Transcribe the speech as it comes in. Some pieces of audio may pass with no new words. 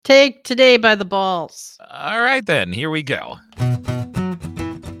Take today by the balls. All right, then. Here we go.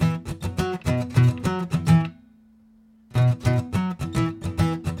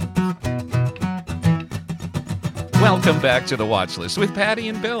 Welcome back to The Watch List with Pattie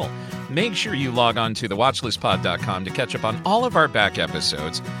and Bill. Make sure you log on to thewatchlistpod.com to catch up on all of our back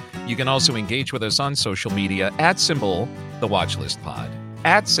episodes. You can also engage with us on social media at symbol The Watchlist Pod,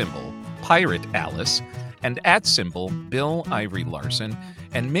 at symbol Pirate Alice, and at symbol Bill Ivory Larson.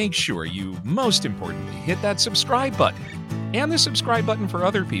 And make sure you, most importantly, hit that subscribe button and the subscribe button for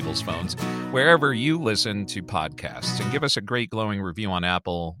other people's phones wherever you listen to podcasts. And give us a great glowing review on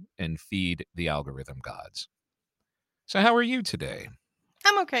Apple and feed the algorithm gods. So how are you today?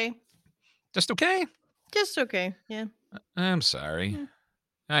 I'm okay. Just okay? Just okay. Yeah. I'm sorry.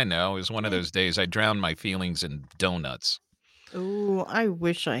 I know. It was one of those days I drowned my feelings in donuts. Ooh, I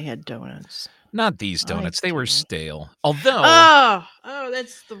wish I had donuts. Not these donuts. They were do. stale. Although,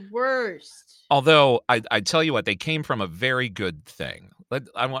 that's the worst. I tell you what, they came from a very good thing.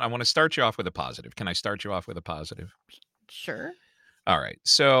 I want to start you off with a positive. Can I start you off with a positive? Sure. All right.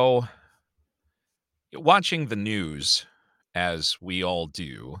 So, watching the news, as we all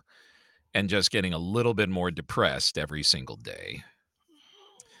do, and just getting a little bit more depressed every single day,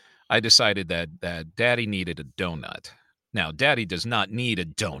 I decided that Daddy needed a donut. Now, Daddy does not need a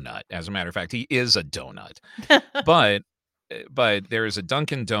donut. As a matter of fact, he is a donut. But there is a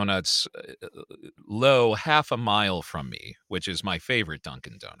Dunkin' Donuts low half a mile from me, which is my favorite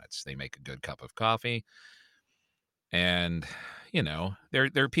Dunkin' Donuts. They make a good cup of coffee, and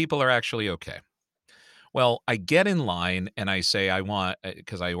their people are actually okay. Well, I get in line and I say I want,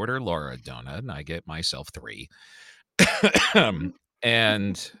 because I order Laura a donut and I get myself 3,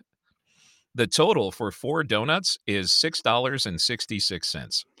 and the total for 4 donuts is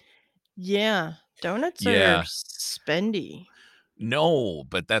 $6.66. Yeah, donuts Yeah. are spendy. No,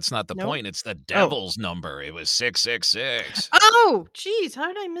 but that's not the Nope. point. It's the devil's number. It was 666. Oh, geez, how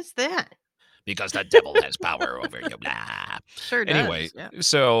did I miss that? Because the devil has power over you. Blah. Sure does. Anyway, Yeah.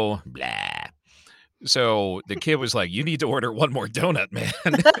 so blah. So the kid was like, "You need to order one more donut, man."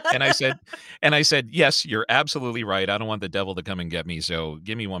 and I said, "Yes, you're absolutely right. I don't want the devil to come and get me. So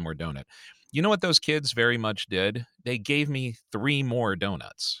give me one more donut." You know what those kids very much did? They gave me 3 more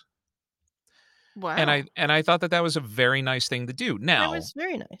donuts. Wow. And I thought that was a very nice thing to do. That Now, was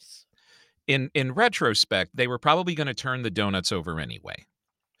very nice. in retrospect, they were probably going to turn the donuts over anyway.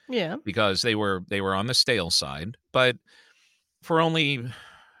 Yeah. Because they were on the stale side, but for only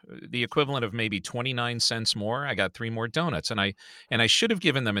the equivalent of maybe 29 cents more, I got 3 more donuts, and I should have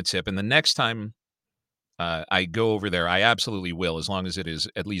given them a tip, and the next time I go over there, I absolutely will, as long as it is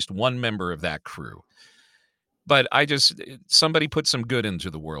at least one member of that crew. But somebody put some good into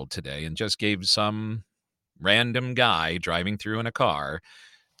the world today and just gave some random guy driving through in a car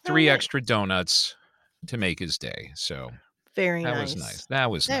 3 nice. extra donuts to make his day. So Very that nice. was nice. That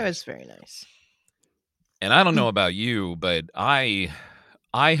was very nice. And I don't know about you, but I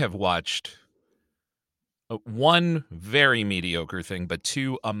have watched one very mediocre thing, but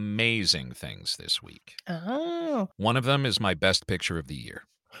 2 amazing things this week. Oh. One of them is my best picture of the year.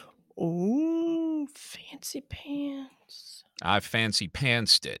 Ooh, fancy pants. I fancy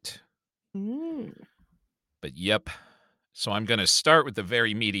pantsed it. But yep. So I'm going to start with the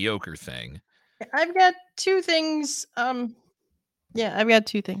very mediocre thing. I've got 2 things. Yeah, I've got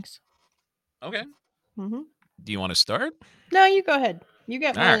 2 things. Okay. Mm-hmm. Do you want to start? No, you go ahead. You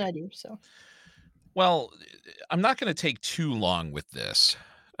got more than I do, so. Well, I'm not going to take too long with this.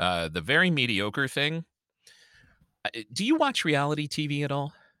 The very mediocre thing. Do you watch reality TV at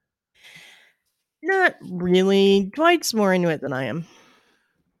all? Not really. Dwight's more into it than I am.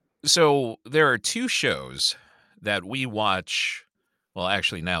 So there are 2 shows that we watch. Well,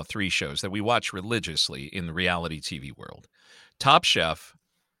 actually now 3 shows that we watch religiously in the reality TV world. Top Chef,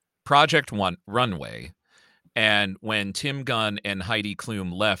 Project Runway, and when Tim Gunn and Heidi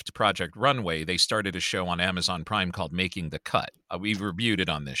Klum left Project Runway, they started a show on Amazon Prime called Making the Cut. We've reviewed it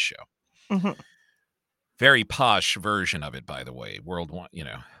on this show. Mm-hmm. Very posh version of it, by the way. World,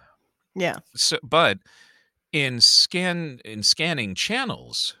 Yeah. So, but in scanning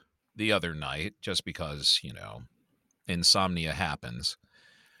channels the other night, just because, insomnia happens,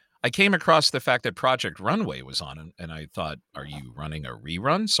 I came across the fact that Project Runway was on, and I thought, are you running a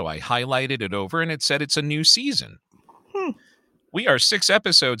rerun? So I highlighted it over, and it said it's a new season. We are 6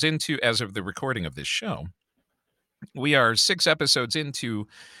 episodes into, as of the recording of this show, we are 6 episodes into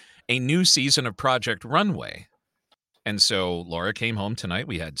a new season of Project Runway. And so Laura came home tonight.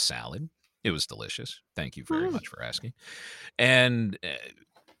 We had salad. It was delicious. Thank you very much for asking. And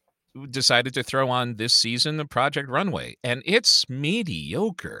decided to throw on this season of Project Runway, and it's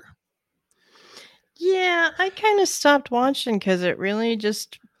mediocre. Yeah, I kind of stopped watching because it really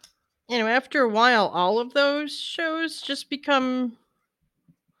just, after a while, all of those shows just become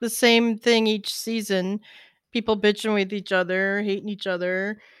the same thing each season. People bitching with each other, hating each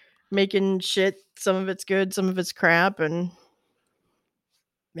other, making shit. Some of it's good, some of it's crap, and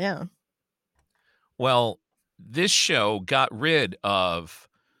yeah. Well, this show got rid of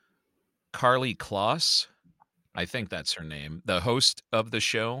Carly Kloss. I think that's her name, the host of the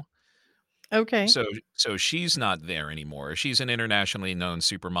show. Okay. So she's not there anymore. She's an internationally known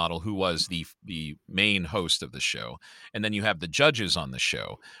supermodel who was the main host of the show. And then you have the judges on the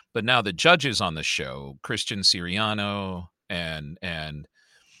show. But now the judges on the show, Christian Siriano and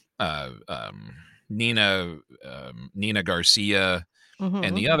uh, um, Nina Garcia and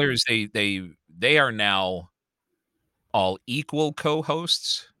Mhm. the others, they are now all equal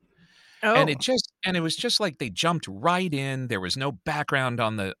co-hosts. Oh. And it was just like they jumped right in. There was no background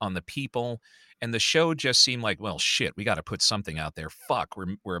on the people, and the show just seemed like, well, shit, we got to put something out there. Fuck,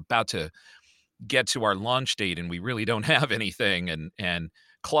 we're about to get to our launch date, and we really don't have anything. And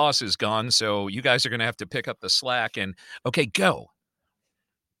Klaus is gone, so you guys are going to have to pick up the slack. And okay, go.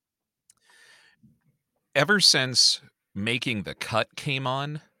 Ever since Making the Cut came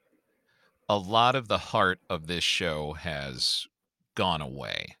on, a lot of the heart of this show has gone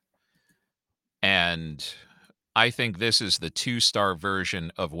away. And I think this is the 2-star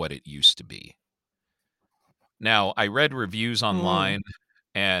version of what it used to be. Now, I read reviews Mm. online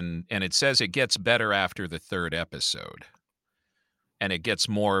and it says it gets better after the 3rd episode. And it gets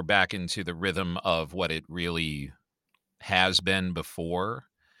more back into the rhythm of what it really has been before.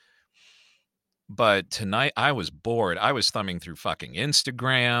 But tonight I was bored. I was thumbing through fucking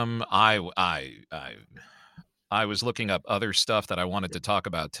Instagram. I was looking up other stuff that I wanted to talk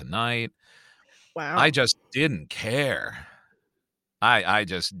about tonight. I Wow. just didn't care. I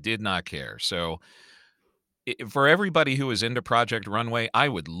just did not care. So for everybody who is into Project Runway, I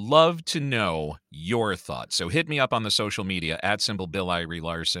would love to know your thoughts. So hit me up on the social media at symbol Bill Irie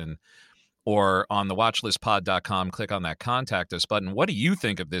Larson or on the watchlistpod.com. Click on that contact us button. What do you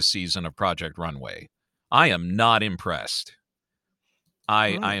think of this season of Project Runway? I am not impressed. I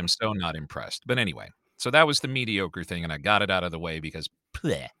am Mm. so not impressed. But anyway, so that was the mediocre thing, and I got it out of the way because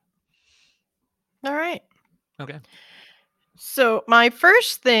bleh. All right. Okay. So my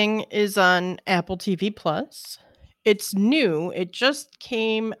first thing is on Apple TV Plus. It's new. It just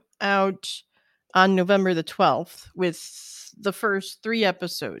came out on November the 12th with the first 3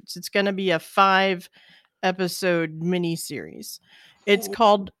 episodes. It's going to be a 5-episode miniseries. It's Oh,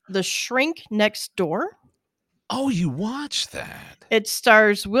 called The Shrink Next Door. oh, you watched that. It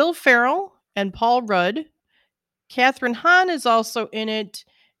stars Will Ferrell and Paul Rudd. Catherine Hahn is also in it,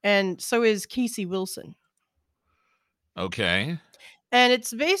 and so is Casey Wilson. Okay. And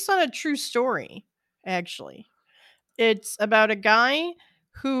it's based on a true story, actually. It's about a guy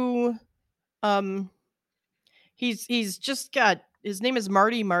who um he's just got, his name is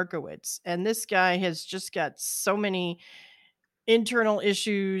Marty Markowitz, and this guy has just got so many internal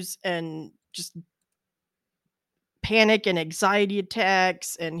issues and just panic and anxiety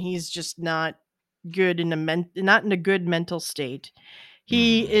attacks, and he's just not good in a not in a good mental state.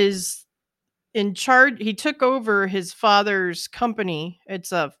 He Mhm. is in charge. He took over his father's company.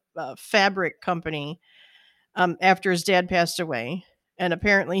 It's a fabric company, after his dad passed away. And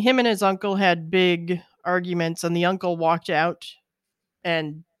apparently, him and his uncle had big arguments, and the uncle walked out.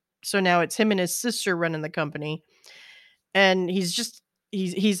 And so now it's him and his sister running the company. And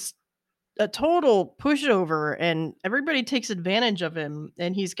he's a total pushover, and everybody takes advantage of him.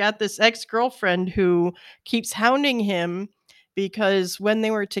 And he's got this ex girlfriend who keeps hounding him because when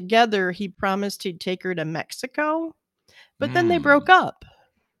they were together, he promised he'd take her to Mexico, but then they broke Mm. up.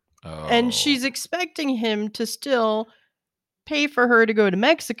 And Oh, she's expecting him to still pay for her to go to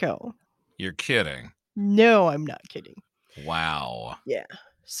Mexico. you're kidding. No, I'm not kidding. Wow. Yeah.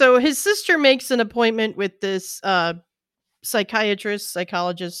 So his sister makes an appointment with this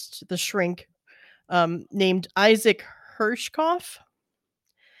psychologist, the shrink, named Isaac Hirschkoff.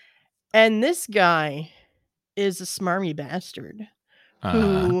 And this guy is a smarmy bastard Uh-huh.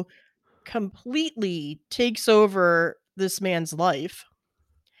 who completely takes over this man's life.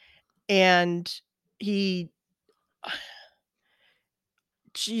 And he,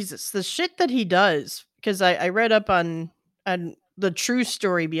 Jesus, the shit that he does, because I read up on the true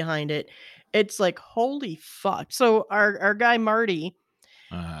story behind it. It's like, holy fuck. So our guy Marty,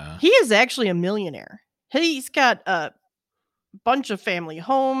 Uh-huh. he is actually a millionaire. He's got a bunch of family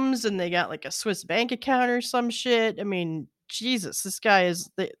homes, and they got like a Swiss bank account or some shit. I mean, Jesus, this guy is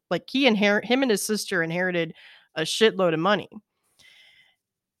like him and his sister inherited a shitload of money.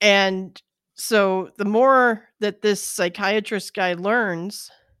 And so the more that this psychiatrist guy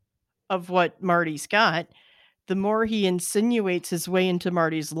learns of what Marty's got, the more he insinuates his way into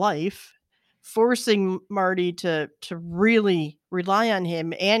Marty's life, forcing Marty to really rely on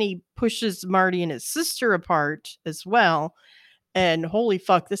him, and he pushes Marty and his sister apart as well. And holy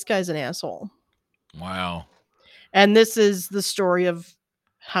fuck, this guy's an asshole. Wow. And this is the story of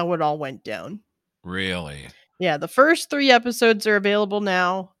how it all went down. Really? Yeah, the first 3 episodes are available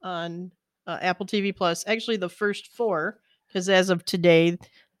now on Apple TV Plus. Actually, the first 4, because as of today,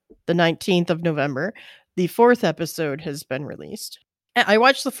 the 19th of November, the 4th episode has been released. I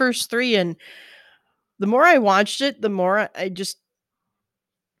watched the first 3, and the more I watched it, the more I just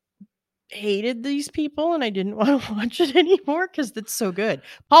hated these people, and I didn't want to watch it anymore because it's so good.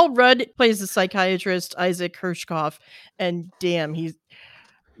 Paul Rudd plays the psychiatrist, Isaac Hirschkopf, and damn,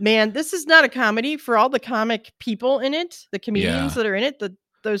 man, this is not a comedy. For all the comic people in it, the comedians Yeah. that are in it,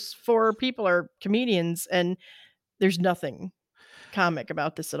 those 4 people are comedians, and there's nothing comic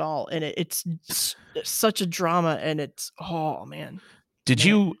about this at all. And it's such a drama, and it's oh man. Did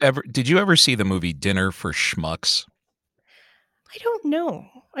you ever see the movie Dinner for Schmucks? I don't know.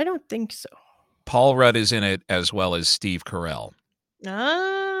 I don't think so. Paul Rudd is in it as well as Steve Carell.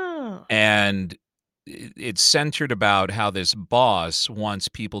 Ah. And it's centered about how this boss wants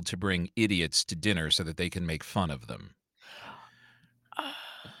people to bring idiots to dinner so that they can make fun of them.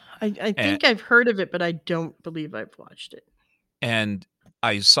 I And, think I've heard of it, but I don't believe I've watched it. and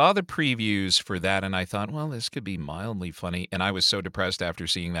I saw the previews for that and I thought, well, this could be mildly funny. And I was so depressed after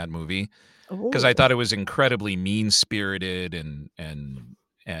seeing that movie because I Oh. thought it was incredibly mean-spirited and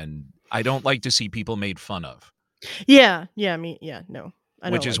I don't like to see people made fun of. Yeah, no.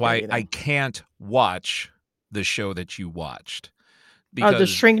 I Which don't is like that why either. I can't watch the show that you watched The because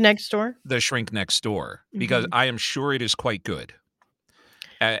Shrink Next Door? The Shrink Next Door, because Mhm. I am sure it is quite good.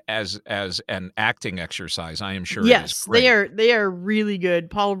 As an acting exercise, I am sure it is Yes, great. they are really good.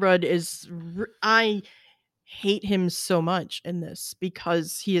 Paul Rudd is I hate him so much in this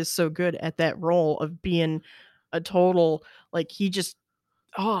because he is so good at that role of being a total like he just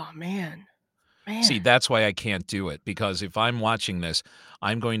oh man. See, Man. that's why I can't do it, because if I'm watching this,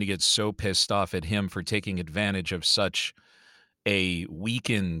 I'm going to get so pissed off at him for taking advantage of such a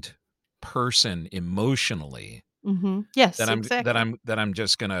weakened person emotionally Mhm. Yes, that exactly. I'm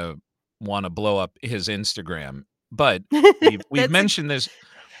just gonna wanna blow up his Instagram. But we've That's ex mentioned this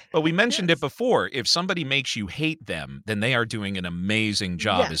but we mentioned it yes. before. If somebody makes you hate them, then they are doing an amazing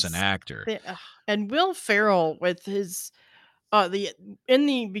job as an Yes. actor. And Will Ferrell with his the in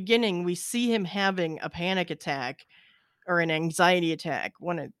the beginning we see him having a panic attack or an anxiety attack,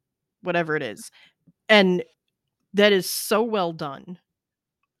 whatever it is. And that is so well done.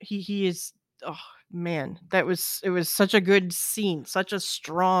 He is oh man, it was such a good scene, such a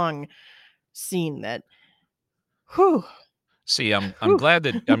strong scene that whew, See, whew. I'm glad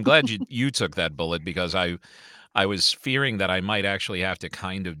you took that bullet because I was fearing that I might actually have to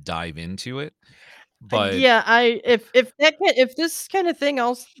kind of dive into it. But Yeah, I if this kind of thing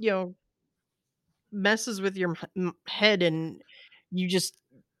else, messes with your head and you just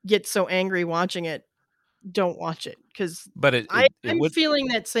get so angry watching it, don't watch it because but it I'm would feeling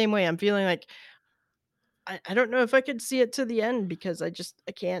that same way. I'm feeling like I don't know if I could see it to the end because I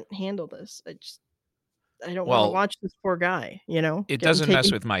can't handle this. I don't want to well, watch this poor guy, it getting doesn't mess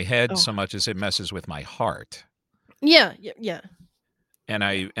taken. with my head Oh so much as it messes with my heart. yeah, yeah, yeah. And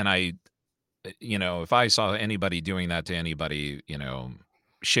if I saw anybody doing that to anybody,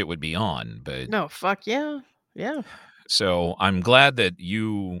 shit would be on. But No, fuck yeah, yeah. so I'm glad that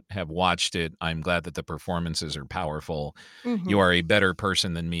you have watched it. I'm glad that the performances are powerful. You Hmm. are a better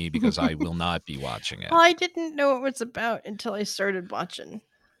person than me because I will not be watching Well, it. I didn't know what it was about until I started watching.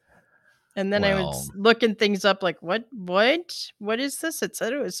 And then I Well, was looking things up like, What is this? It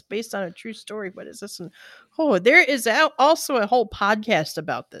said it was based on a true story. What is this? And oh, there is also a whole podcast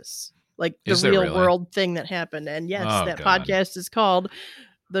about this, like the is there real really? world thing that happened. And yes, Oh that God. podcast is called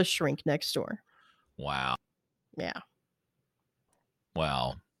The Shrink Next Door. Wow. Yeah.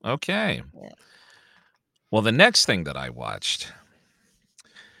 Well, okay. Yeah. Well, the next thing that I watched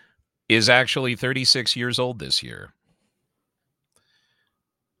is actually 36 years old this year.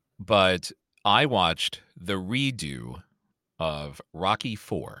 But I watched the redo of Rocky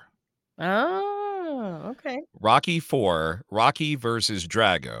 4. Oh, okay. Rocky 4, Rocky versus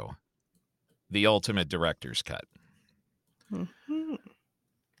Drago, the ultimate director's cut. Mhm.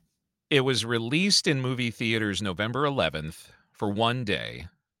 It was released in movie theaters November 11th for one day.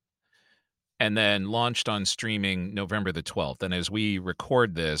 and then launched on streaming November the 12th. And as we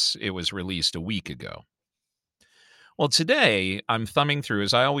record this, it was released a week ago. Well, today I'm thumbing through,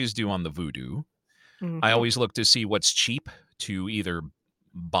 as I always do on the Vudu. I Mhm. always look to see what's cheap to either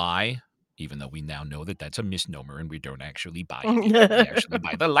buy, even though we now know that that's a misnomer and we don't actually buy anything. We actually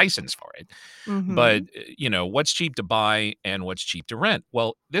buy the license for it. But, Mhm. what's cheap to buy and what's cheap to rent?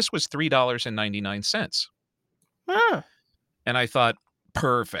 Well, this was $3.99. Ah, And I thought,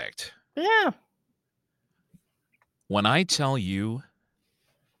 perfect. yeah. When I tell you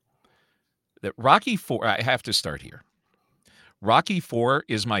that Rocky 4, I have to start here. Rocky 4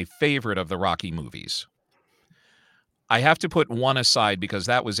 is my favorite of the Rocky movies. I have to put one aside because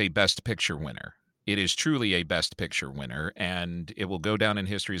that was a Best Picture winner. It is truly a Best Picture winner, and it will go down in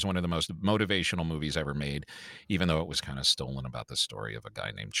history as one of the most motivational movies ever made, even though it was kind of stolen about the story of a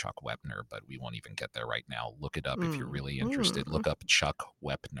guy named Chuck Wepner, but we won't even get there right now. Look it up if you're really interested. Mhm. Look up Chuck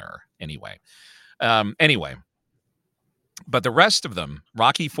Wepner. Anyway, but the rest of them,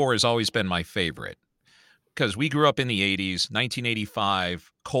 Rocky 4 has always been my favorite because we grew up in the 80s, 1985,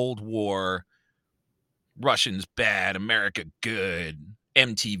 Cold War, Russians bad, America good,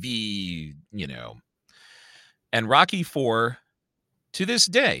 MTV, And Rocky 4, to this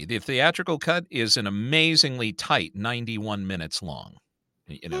day, the theatrical cut is an amazingly tight 91 minutes long.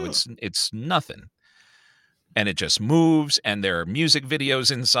 Hmm. It's nothing. And it just moves, and there are music videos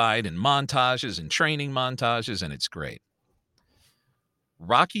inside and montages and training montages, and it's great.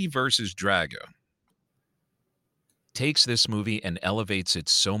 Rocky versus Drago takes this movie and elevates it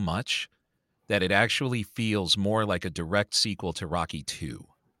so much that it actually feels more like a direct sequel to Rocky 2.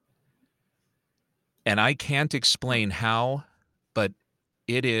 And I can't explain how, but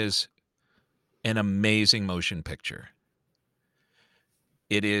it is an amazing motion picture.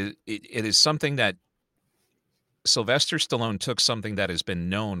 It is something that Sylvester Stallone took something that has been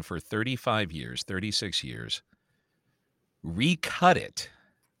known for 35 years, 36 years, recut it,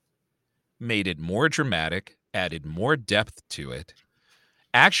 made it more dramatic, added more depth to it,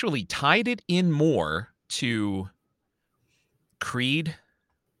 actually tied it in more to Creed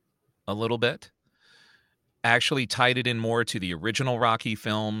a little bit, actually tied it in more to the original Rocky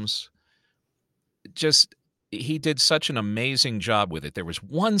films. Just he did such an amazing job with it. There was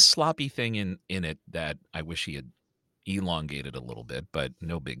one sloppy thing in it that I wish he had elongated a little bit, but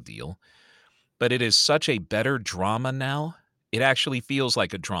no big deal. But it is such a better drama now. It actually feels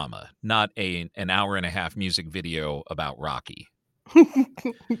like a drama, not an hour and a half music video about Rocky.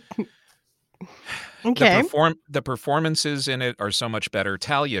 Okay. The performances in it are so much better.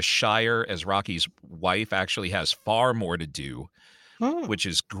 Talia Shire as Rocky's wife actually has far more to do, Hmm. which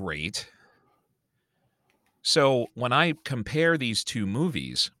is great. So when I compare these two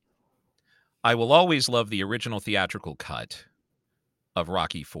movies, I will always love the original theatrical cut of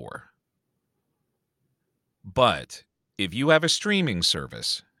Rocky 4. But if you have a streaming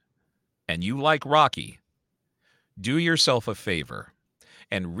service and you like Rocky, do yourself a favor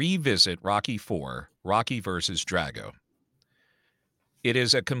and revisit Rocky 4, Rocky versus Drago. It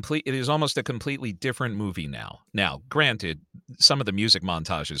is almost a completely different movie now. Now, granted, some of the music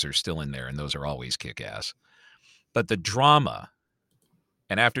montages are still in there and those are always kick-ass. But the drama,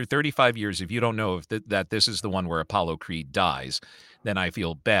 and after 35 years, if you don't know that this is the one where Apollo Creed dies, then I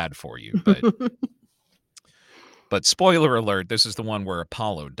feel bad for you. But spoiler alert, this is the one where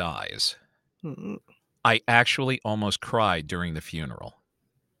Apollo dies. Hmm. I actually almost cried during the funeral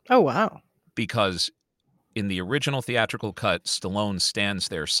Oh, wow. because in the original theatrical cut, Stallone stands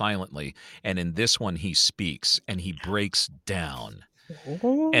there silently, and in this one he speaks and he breaks down. And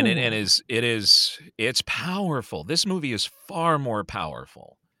Oh. it's powerful. This movie is far more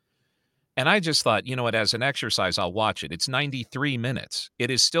powerful. And I just thought, you know what, as an exercise, I'll watch it. It's 93 minutes. It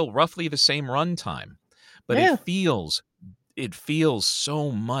is still roughly the same runtime, but Yeah. it feels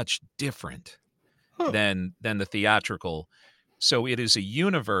so much different Hmm. than the theatrical. So it is a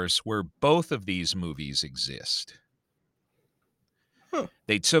universe where both of these movies exist. Hmm.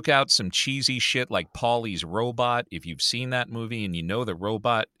 They took out some cheesy shit like Paulie's Robot. If you've seen that movie and you know the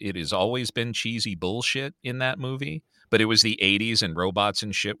robot, it has always been cheesy bullshit in that movie. But it was the 80s and robots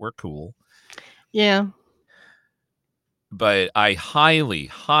and shit were cool. Yeah. But I highly,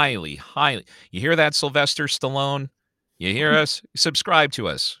 highly, highly, you hear that, Sylvester Stallone? You hear us? Subscribe to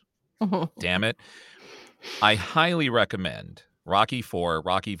us. Damn it. I highly recommend Rocky 4,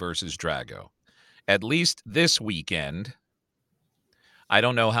 Rocky versus Drago. At least this weekend. I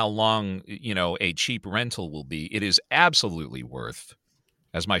don't know how long, a cheap rental will be. It is absolutely worth,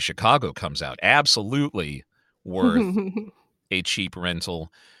 as my Chicago comes out, absolutely worth a cheap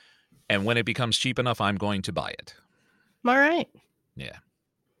rental. And when it becomes cheap enough, I'm going to buy it. All right. Yeah.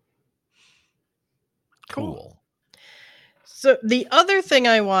 Cool. Cool. So the other thing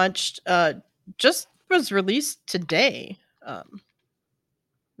I watched just was released today.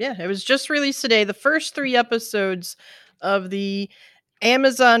 Yeah, it was just released today. The first 3 episodes of the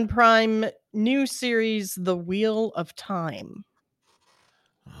Amazon Prime new series, The Wheel of Time.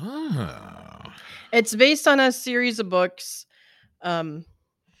 Oh. It's based on a series of books, um,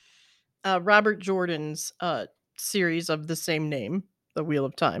 Robert Jordan's series of the same name, The Wheel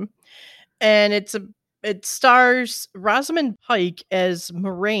of Time, and it stars Rosamund Pike as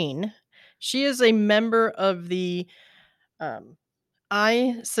Moraine. She is a member of the um,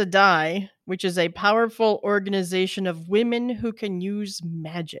 Aes Sedai, which is a powerful organization of women who can use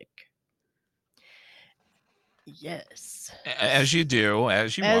magic. Yes. As you do,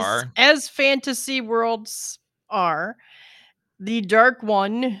 as you As are. as fantasy worlds are, the Dark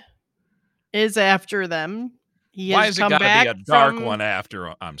One is after them. He Why has has it come got to be a back dark from one after?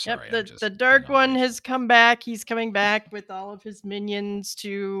 I'm Yep, sorry. I'm the just being Dark One has unreasonable. come back. He's coming back with all of his minions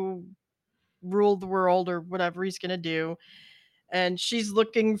to rule the world or whatever he's going to do. And she's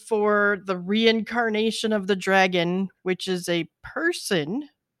looking for the reincarnation of the dragon, which is a person,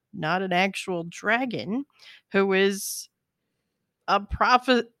 not an actual dragon, who is a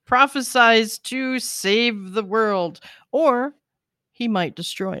prophesized to save the world, or he might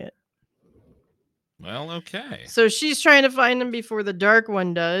destroy it. Well, okay. So she's trying to find him before the Dark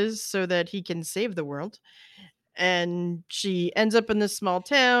One does, so that he can save the world. And she ends up in this small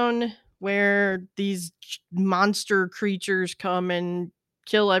town where these monster creatures come and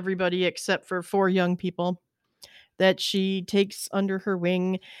kill everybody except for 4 young people that she takes under her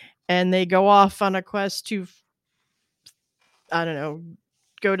wing, and they go off on a quest to, I don't know,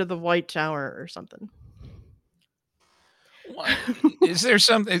 go to the White Tower or something. What, is there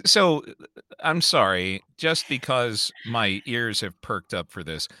something? So I'm sorry, just because my ears have perked up for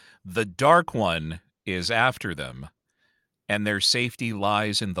this. The Dark One is after them, and their safety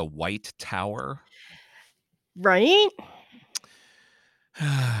lies in the White Tower. Right?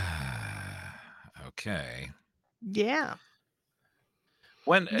 Okay. Yeah.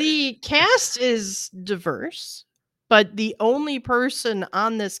 When The cast is diverse, but the only person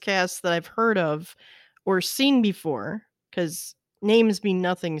on this cast that I've heard of or seen before, because names mean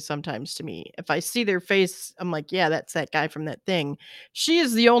nothing sometimes to me. If I see their face, I'm like, yeah, that's that guy from that thing. She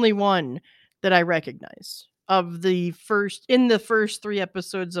is the only one that I recognize of the first 3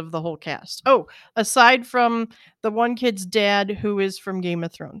 episodes of the whole cast. Oh, aside from the one kid's dad who is from Game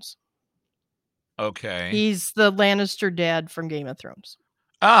of Thrones. okay. He's the Lannister dad from Game of Thrones.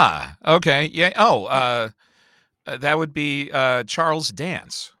 Okay. Yeah. Oh, that would be Charles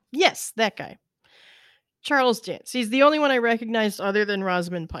Dance. Yes, that guy. Charles Dance. He's the only one I recognized other than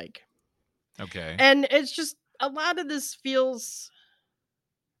Rosamund Pike. Okay. And it's just a lot of this feels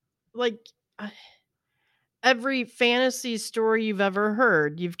like every fantasy story you've ever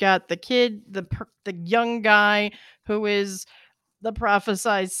heard. You've got the kid, the young guy who is the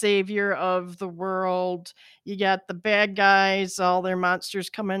prophesied savior of the world. You got the bad guys, all their monsters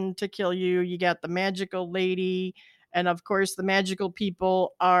coming to kill you. You got the magical lady. And of course, the magical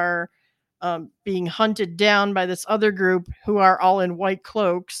people are being hunted down by this other group who are all in white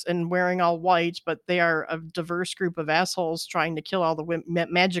cloaks and wearing all white, but they are a diverse group of assholes trying to kill all the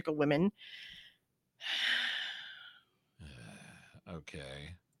magical women.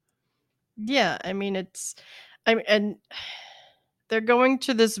 Okay. Yeah, I mean, and they're going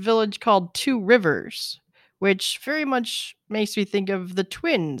to this village called Two Rivers, which very much makes me think of the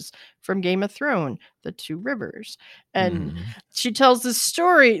twins from Game of Thrones, the Two Rivers. And Mhm. she tells this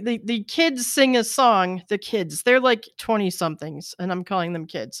story. The kids sing a song. The kids, they're like 20 somethings, and I'm calling them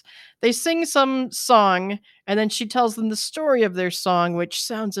kids. They sing some song, and then she tells them the story of their song, which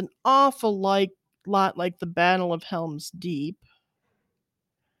sounds an awful lot like the Battle of Helm's Deep.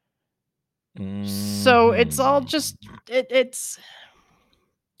 So it's all Mhm. just it's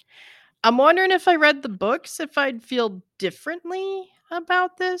I'm wondering if I read the books, if I'd feel differently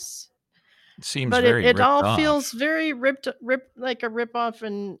about this. Seems But it, very it ripped all feels off. very rip like a rip off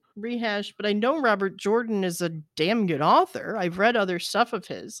and rehash. But I know Robert Jordan is a damn good author. I've read other stuff of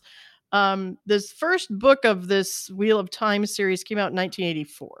his. This first book of this Wheel of Time series came out in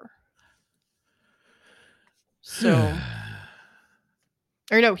 1984. So,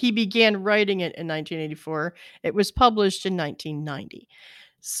 or no, he began writing it in 1984. It was published in 1990.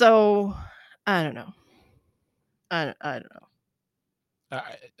 So, I don't know. I don't know. Uh,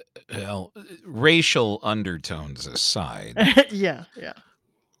 well, racial undertones aside, Yeah, yeah.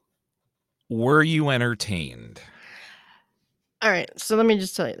 were you entertained? All right, so let me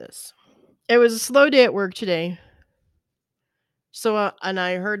just tell you this. It was a slow day at work today. So and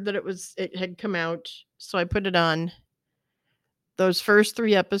I heard that it had come out. So I put it on. Those first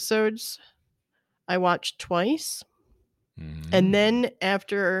 3 episodes I watched twice. And Mm. then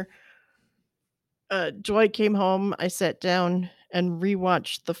after Dwight came home, I sat down and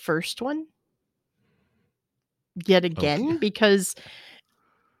rewatched the first one yet Okay. again because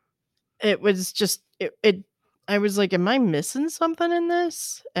it was just it I was like, am I missing something in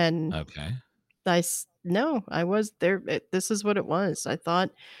this? And Okay. no, I was there. This is what it was. I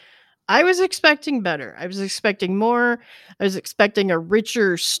thought I was expecting better. I was expecting more. I was expecting a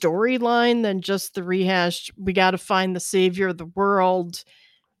richer storyline than just the rehashed. We got to find the savior of the world,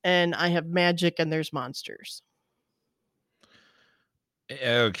 and I have magic, and there's monsters.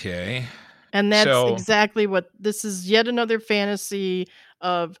 Okay. And that's So exactly what this is. Yet another fantasy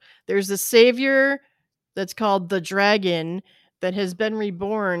of there's a savior that's called the dragon that has been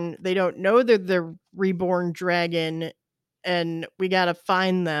reborn. They don't know they're the reborn dragon, and we got to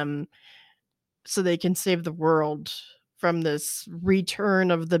find them so they can save the world from this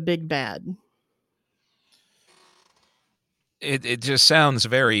return of the big bad. it just sounds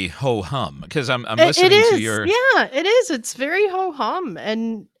very ho hum because I'm It listening to is, your. yeah, it is. It's very ho hum,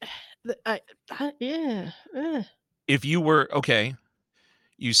 and yeah, If you were okay,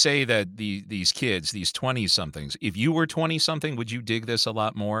 you say that these kids, these 20 somethings, if you were 20 something, would you dig this a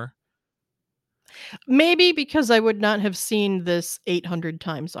lot more? maybe because I would not have seen this 800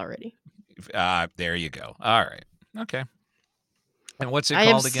 times already. There you go. All right. Okay. And what's it I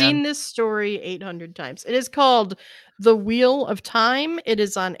have called seen again? this story 800 times. It is called The Wheel of Time. It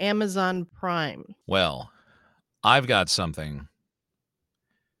is on Amazon Prime. Well, I've got something,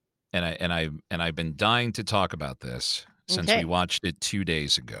 and I've been dying to talk about this since we Okay. watched it 2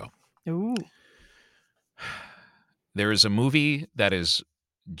 days ago. Ooh. There is a movie that is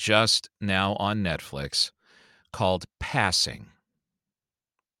just now on Netflix called Passing.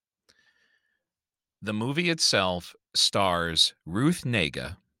 The movie itself stars Ruth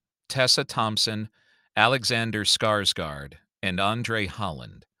Negga, Tessa Thompson, Alexander Skarsgård, and Andre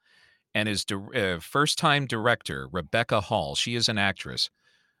Holland, and his first-time director, Rebecca Hall. She is an actress.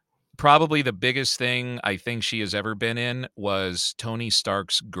 Probably the biggest thing I think she has ever been in was Tony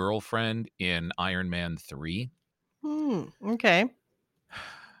Stark's girlfriend in Iron Man 3. Okay.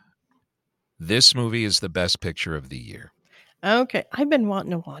 This movie is the best picture of the year. Okay. I've been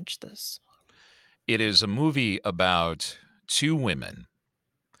wanting to watch this. It is a movie about two women,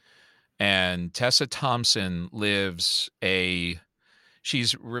 and Tessa Thompson lives a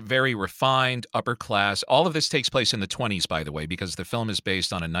she's very refined, upper class. All of this takes place in the 20s, by the way, because the film is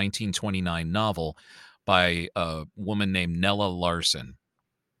based on a 1929 novel by a woman named Nella Larson.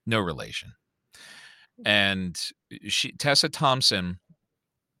 No relation. And Tessa Thompson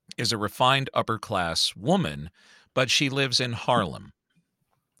is a refined upper class woman, but she lives in Harlem.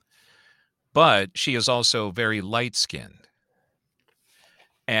 But she is also very light skinned.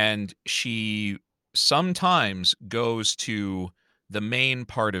 And she sometimes goes to the main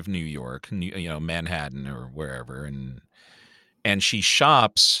part of New York, Manhattan or wherever, and she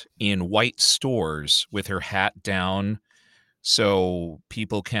shops in white stores with her hat down so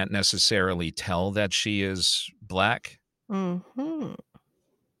people can't necessarily tell that she is black. Hmm.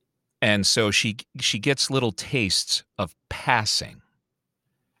 And so she gets little tastes of passing.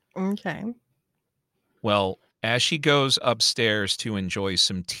 Okay. Well, as she goes upstairs to enjoy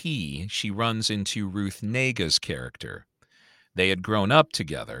some tea, she runs into Ruth Nega's character. They had grown up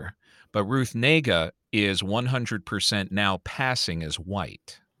together, but Ruth Nega is 100% now passing as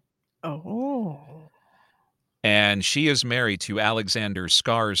white. Oh. And she is married to Alexander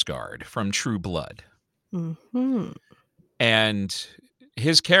Skarsgård from True Blood. Hmm. And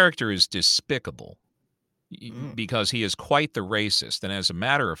his character is despicable Mm. because he is quite the racist. And as a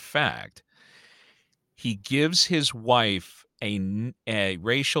matter of fact, he gives his wife a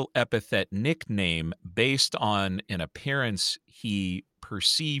racial epithet nickname based on an appearance he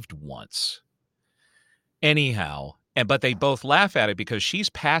perceived once. Anyhow, but they both laugh at it because she's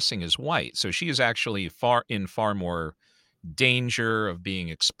passing as white. So she is actually far more danger of being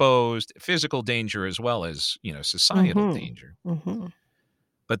exposed, physical danger as well as, societal Mhm. danger. Mhm.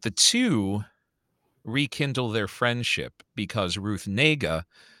 But the two rekindle their friendship because Ruth Nega,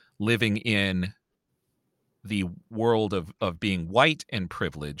 living in the world of being white and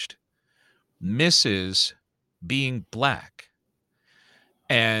privileged, misses being black.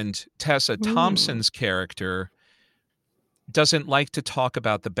 And Tessa Hmm. Thompson's character doesn't like to talk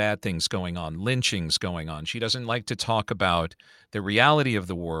about the bad things going on, lynchings going on. She doesn't like to talk about the reality of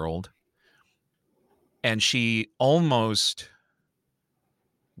the world. And she almost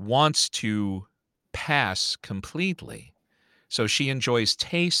wants to pass completely. So she enjoys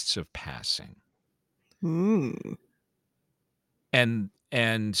tastes of passing. Mm.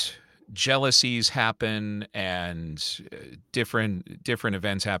 And jealousies happen, and different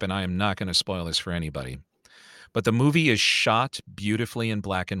events happen. I am not going to spoil this for anybody, but the movie is shot beautifully in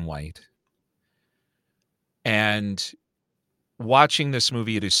black and white. And watching this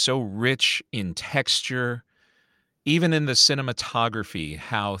movie, it is so rich in texture, even in the cinematography,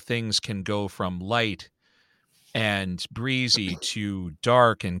 how things can go from light and breezy to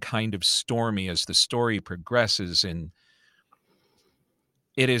dark and kind of stormy as the story progresses. And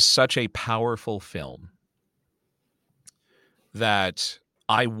it is such a powerful film that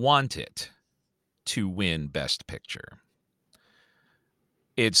I want it to win Best Picture.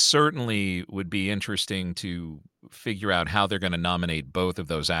 It certainly would be interesting to figure out how they're going to nominate both of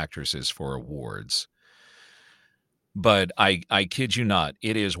those actresses for awards. But I kid you not,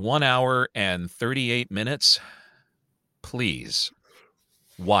 it is 1 hour and 38 minutes. Please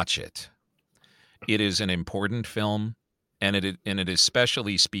watch it. It is an important film, and it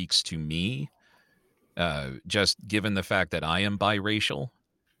especially speaks to me, just given the fact that I am biracial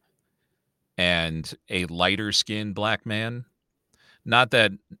and a lighter skinned black man. Not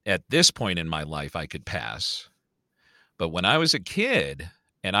that at this point in my life I could pass, but when I was a kid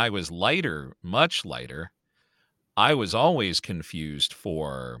and I was lighter, much lighter, I was always confused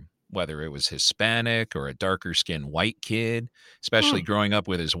for whether it was Hispanic or a darker skinned white kid, especially Hmm. growing up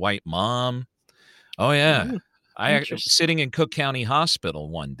with his white mom. Oh yeah. Mm. I Interesting. sitting in Cook County Hospital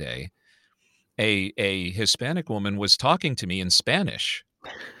one day, a Hispanic woman was talking to me in Spanish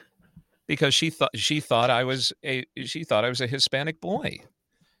because she thought I was a Hispanic boy.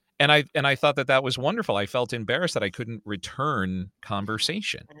 And I thought that that was wonderful. I felt embarrassed that I couldn't return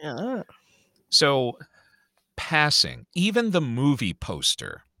conversation. Yeah. So, Passing, even the movie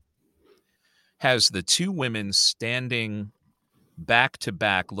poster has the two women standing back to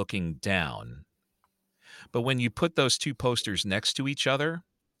back looking down. But when you put those two posters next to each other,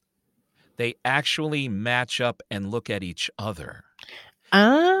 they actually match up and look at each other.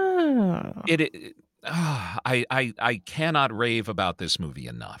 Ah. I cannot rave about this movie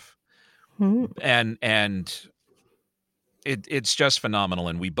enough. Hmm. And it's just phenomenal.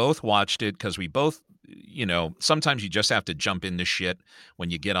 And we both watched it because we both, sometimes you just have to jump into shit when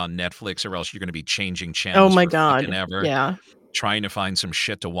you get on Netflix, or else you're going to be changing Oh channels my for fucking god. ever, Yeah. trying to find some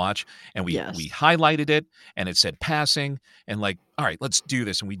shit to watch. And we Yes. highlighted it, and it said Passing, and like, all right, let's do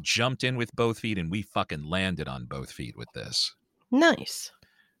this. And we jumped in with both feet, and we fucking landed on both feet with this. Nice.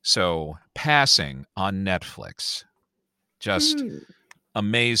 So Passing on Netflix, just Hmm.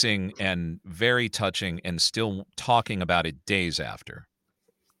 amazing and very touching, and still talking about it days after.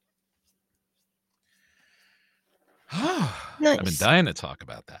 I've been Nice. dying to talk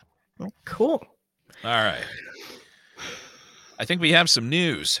about that. Cool. All right. I think we have some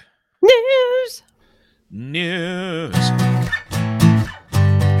news. News. News.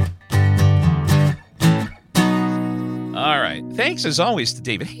 All right. Thanks as always to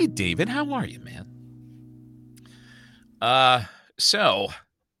David. Hey, David, how are you, man? So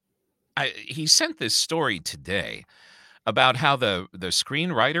he sent this story today about how the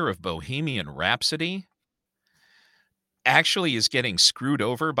screenwriter of Bohemian Rhapsody actually is getting screwed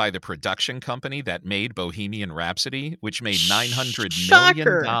over by the production company that made Bohemian Rhapsody, which made $900 million.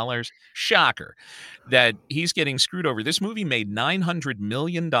 Shocker. Shocker. That he's getting screwed over. This movie made $900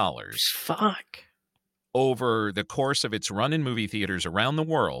 million Fuck. over the course of its run in movie theaters around the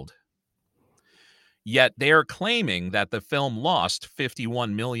world. Yet they are claiming that the film lost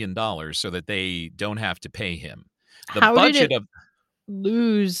 $51 million so that they don't have to pay him. The How did budget it of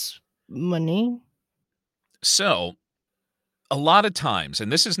lose money? so a lot of times, and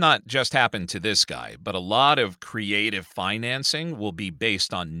this has not just happened to this guy, but a lot of creative financing will be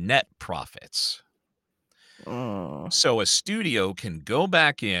based on net profits. Mm. So a studio can go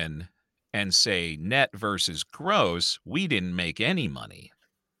back in and say net versus gross, we didn't make any money,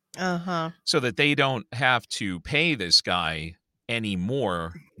 Uh-huh. so that they don't have to pay this guy any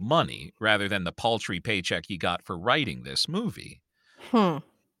more money rather than the paltry paycheck he got for writing this movie, Hmm.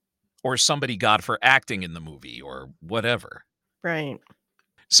 or somebody got for acting in the movie, or whatever. Right.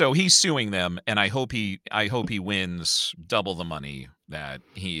 So he's suing them, and I hope he wins double the money that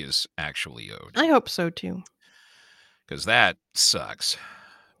he is actually owed, I hope so too. because that sucks.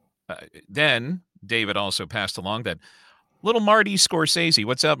 Then David also passed along that little Marty Scorsese.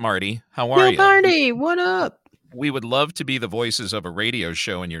 What's up, Marty? How are Yo, you? Marty, what up? We would love to be the voices of a radio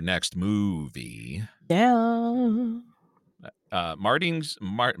show in your next movie. Yeah. Martin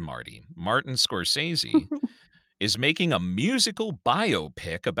Scorsese is making a musical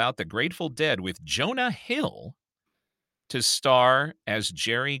biopic about the Grateful Dead with Jonah Hill to star as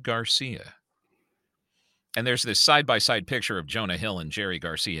Jerry Garcia. And there's this side-by-side picture of Jonah Hill and Jerry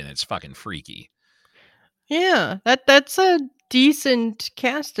Garcia, and it's fucking freaky. Yeah, that's a decent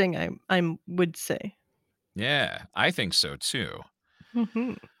casting, I would say. Yeah, I think so too.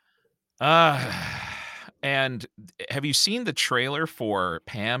 Mhm. And have you seen the trailer for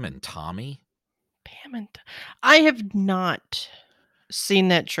Pam and Tommy? Pam and I have not seen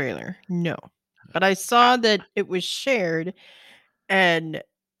that trailer. No. But I saw that it was shared, and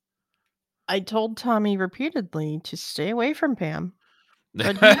I told Tommy repeatedly to stay away from Pam.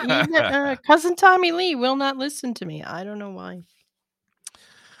 But cousin Tommy Lee will not listen to me. I don't know why.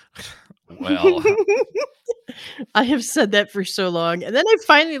 Well, I have said that for so long. And then I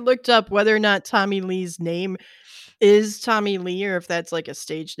finally looked up whether or not Tommy Lee's name is Tommy Lee or if that's like a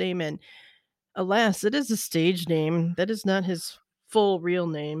stage name. And alas, it is a stage name. That is not his full real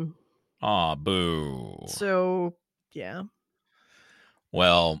name. aw, boo. So, yeah.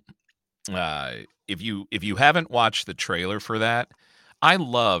 Well, if you haven't watched the trailer for that, I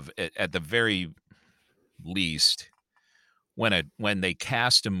love at the very least when they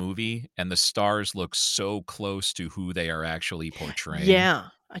cast a movie and the stars look so close to who they are actually portraying. Yeah.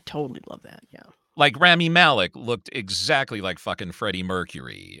 I totally love that. Yeah. Like Rami Malek looked exactly like fucking Freddie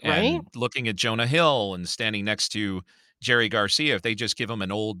Mercury. Right? And looking at Jonah Hill and standing next to Jerry Garcia, if they just give him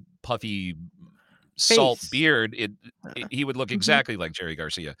an old puffy salt Face. beard, he would look exactly like Jerry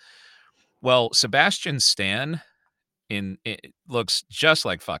Garcia. Well, Sebastian Stan it looks just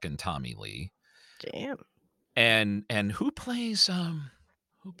like fucking Tommy Lee. Damn. And who plays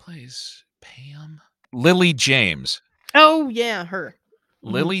Pam? Lily James. Oh, yeah, her.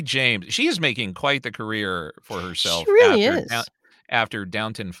 Lily James. She is making quite the career for herself She really is. after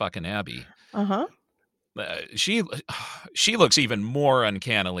Downton fucking Abbey. Uh-huh. She looks even more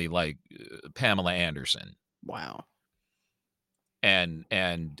uncannily like Pamela Anderson. Wow. And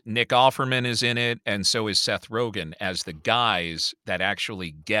Nick Offerman is in it, and so is Seth Rogen as the guys that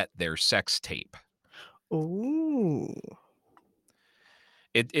actually get their sex tape. Ooh.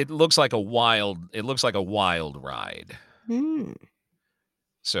 It looks like a wild ride. Hmm.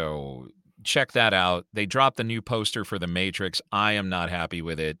 So check that out. They dropped the new poster for The Matrix. I am not happy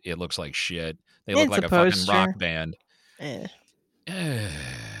with it. It looks like shit. They look It's like a a fucking rock poster. band. Eh.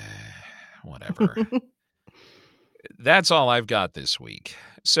 Whatever. That's all I've got this week.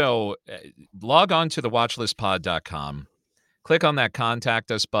 So log on to thewatchlistpod.com, click on that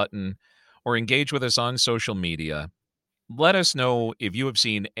contact us button, or engage with us on social media. Let us know if you have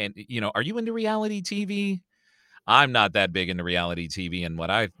seen, and are you into reality TV? I'm not that big into reality TV, and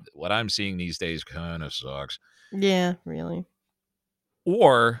what I'm seeing these days kind of sucks. Yeah, really.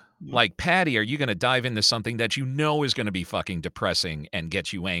 Or like Patty, are you going to dive into something that you know is going to be fucking depressing and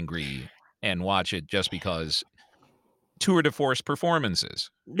get you angry and watch it just because tour de force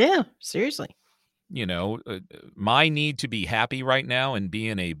performances? Yeah, seriously. My need to be happy right now and be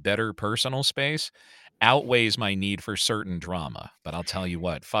in a better personal space outweighs my need for certain drama. But I'll tell you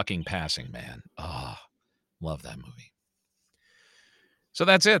what, fucking Passing Man. Oh, love that movie. So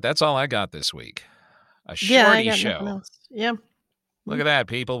that's it. That's all I got this week. A shorty I got nothing show. else. Yeah. Look at that,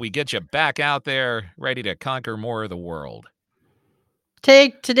 people. We get you back out there, ready to conquer more of the world.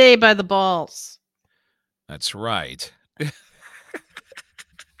 Take today by the balls. That's right.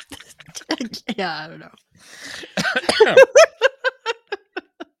 Yeah, I don't know.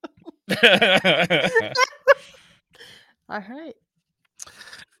 All right.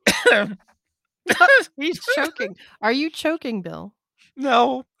 He's choking. Are you choking, Bill?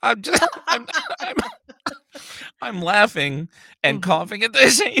 No, I'm laughing and coughing at the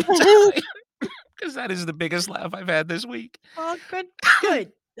same time because that is the biggest laugh I've had this week. Oh, good.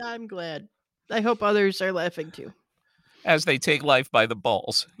 Good. I'm glad. I hope others are laughing too. As they take life by the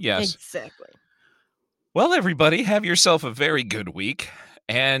balls. Yes. Exactly. Well, everybody, have yourself a very good week.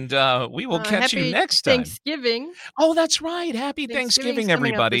 And we will catch you next time. Thanksgiving. Oh, that's right. Happy Thanksgiving,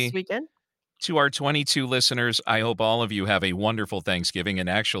 everybody. This weekend. To our 22 listeners, I hope all of you have a wonderful Thanksgiving. And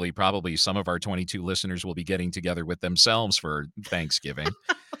actually, probably some of our 22 listeners will be getting together with themselves for Thanksgiving.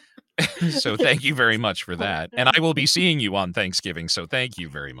 So thank you very much for that. And I will be seeing you on Thanksgiving. So thank you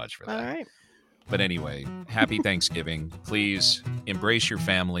very much for that. All right. But anyway, happy Thanksgiving. Please embrace your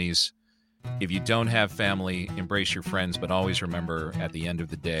families. If you don't have family, embrace your friends. But always remember, at the end of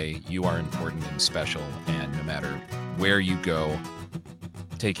the day, you are important and special. And no matter where you go,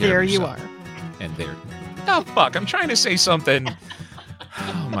 take care of yourself. There you are. And there. Oh, fuck. I'm trying to say something.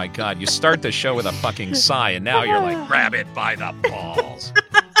 Oh, my God. You start the show with a fucking sigh, and now you're like, grab it by the balls.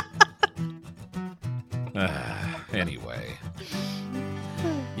 Anyway.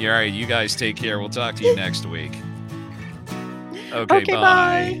 All right. You guys take care. We'll talk to you next week. Okay,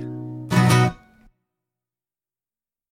 bye.